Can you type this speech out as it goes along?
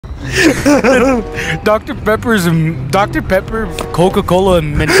Dr. Pepper's Dr. Pepper, Coca-Cola,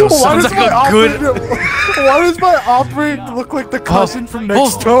 and Mentos sounds like a good. Why does my operator look like the cousin from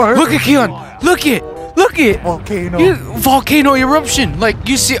next door? Look at Keon. Look it. Volcano. Volcano eruption. Like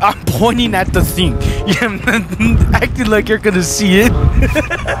you see, I'm pointing at the thing. Yeah, acting like you're gonna see it.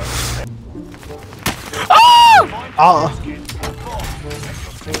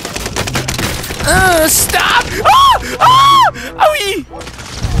 Stop! Owie!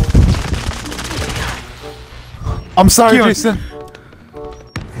 I'm sorry, Keon. Jason.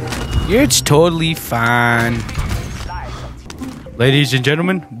 It's totally fine. Ladies and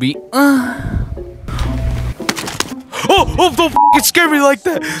gentlemen, we don't f***ing scare me like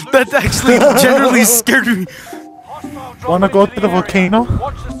that. That actually generally scared me. Wanna go to the volcano?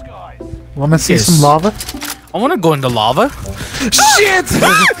 Wanna see some lava? I wanna go into lava. Shit!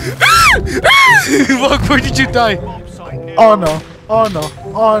 Look, where did you die? Oh no. Oh no.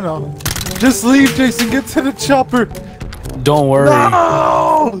 Oh no. Just leave, Jason. Get to the chopper. Don't worry.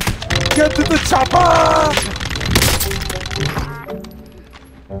 No! Get to the chopper!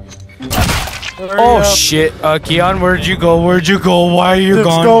 Oh shit, Keon, where'd you go? Why are you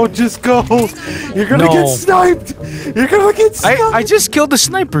gone? Just go. You're gonna get sniped. You're gonna get sniped. I just killed the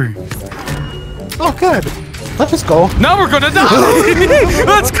sniper. Oh, good. Let's just go. Now we're gonna die.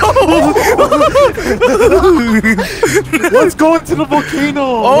 Let's go. Let's go into the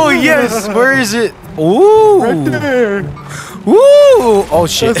volcano. Oh yes, where is it? Ooh. Right there. Ooh. Oh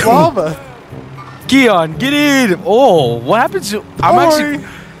shit. There's lava. Keon, get in. Oh, what happens to... I'm actually...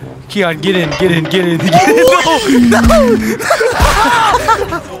 Keon, get in. No.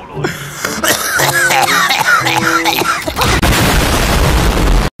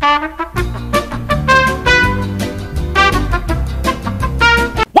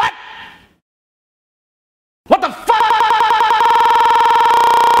 What the fuck?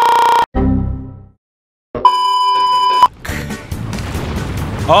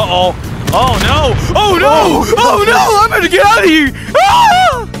 Uh-oh. Oh no! Oh no! Oh no! I'm gonna get out of here!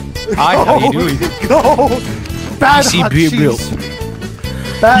 Ah! Hi, how you doing? Go! Bad hot cheese.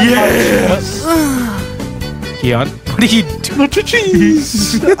 Bad hot cheese. Keon, what are you doing? Nacho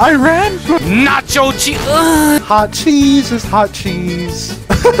cheese! I ran! Nacho cheese! Hot cheese is hot cheese.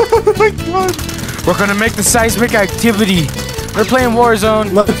 Oh my god! We're gonna make the seismic activity. We're playing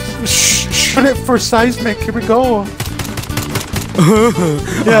Warzone. Shoot it for seismic. Here we go.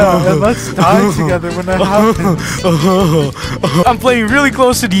 Yeah, and let's die together when that happens. I'm playing really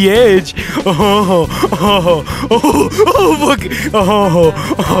close to the edge. Look.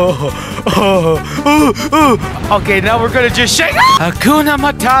 Okay, now we're gonna just shake. Hakuna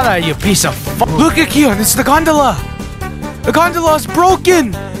Matata, you piece of fuck. Look at Keon, it's the gondola. The gondola's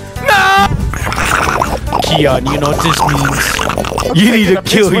broken. No! Keon, you know what this means. You need to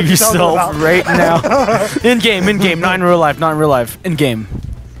kill yourself right now. In game, not in real life, in game.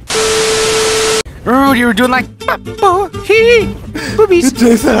 Remember what you were doing like boobies.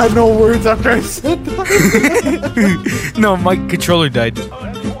 Jason had no words after I said that. No, my controller died.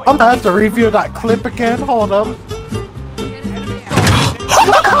 I'm gonna have to review that clip again. Hold up.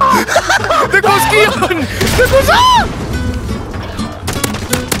 There goes Keon! There goes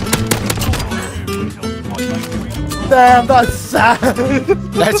Damn, that's sad.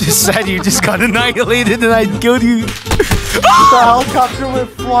 That's just sad. You just got annihilated and I killed you. The helicopter went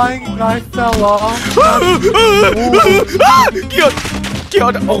flying and I fell off.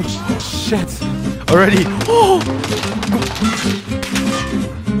 Keon! Oh shit! Already.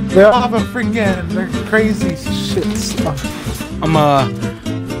 They all have a freaking. They're crazy shit stuff. I'm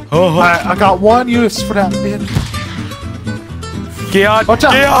I got one use for that bit. Keon! Watch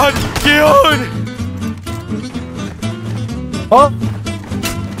out! Keon! Oh!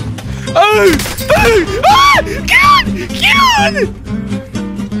 Keon!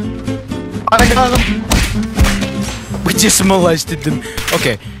 I got him. We just molested them.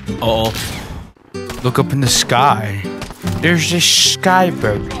 Okay. Uh-oh. Look up in the sky. There's this sky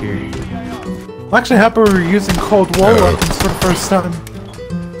bird here. I'm actually happy we were using Cold War weapons for the first time.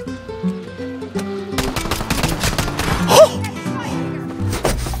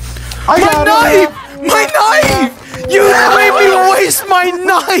 My knife! My knife! You made me waste my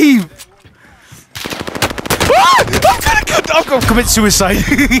knife! I'm gonna commit suicide.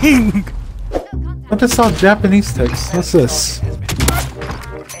 I just saw Japanese text. What's this?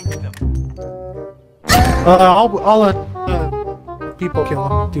 I'll let people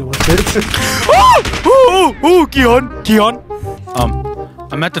deal with it. Oh, Keon.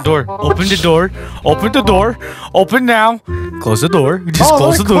 I'm at the door. Open the door. Open now. Close the door. Just Oh,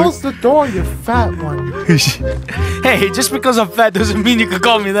 close the door. close the door, you fat one. Hey, just because I'm fat doesn't mean you can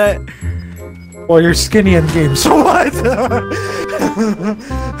call me that. Well, you're skinny in game, so what?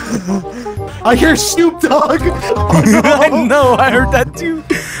 I hear Snoop Dogg. Oh, no. I know, I heard that too.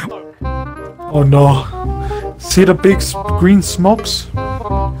 Oh no. See the big green smokes?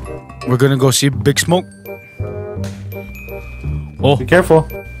 We're gonna go see Big Smoke. Oh, Be careful.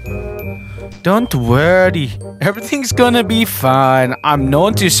 don't worry. Everything's gonna be fine. I'm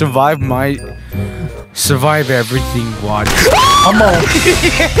known to survive everything. Watch. I'm on.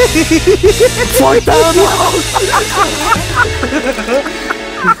 Fuck that.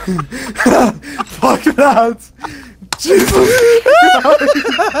 Fuck that. Jesus.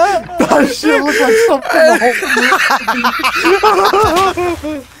 That shit looks like something.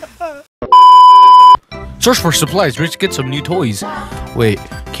 Search for supplies. Let's get some new toys. Wait,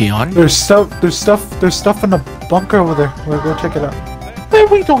 Keon? There's stuff in the bunker over there. We'll go check it out. Man,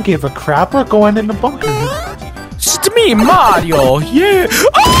 we don't give a crap. We're going in the bunker. It's me, Mario. Yeah.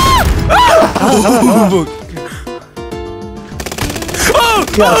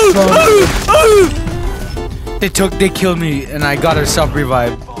 They killed me, and I got a sub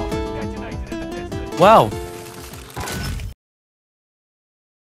revive. Wow.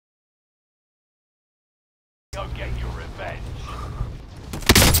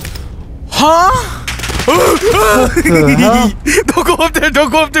 Huh? Don't go up there!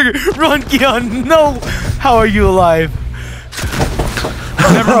 Don't go up there! Run, Keon! No! How are you alive?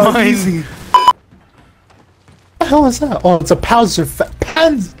 Never mind. Easy. What the hell is that? Oh, it's a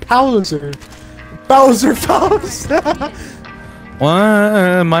Bowser. Bowser.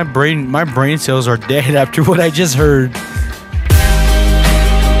 What? My brain cells are dead after what I just heard.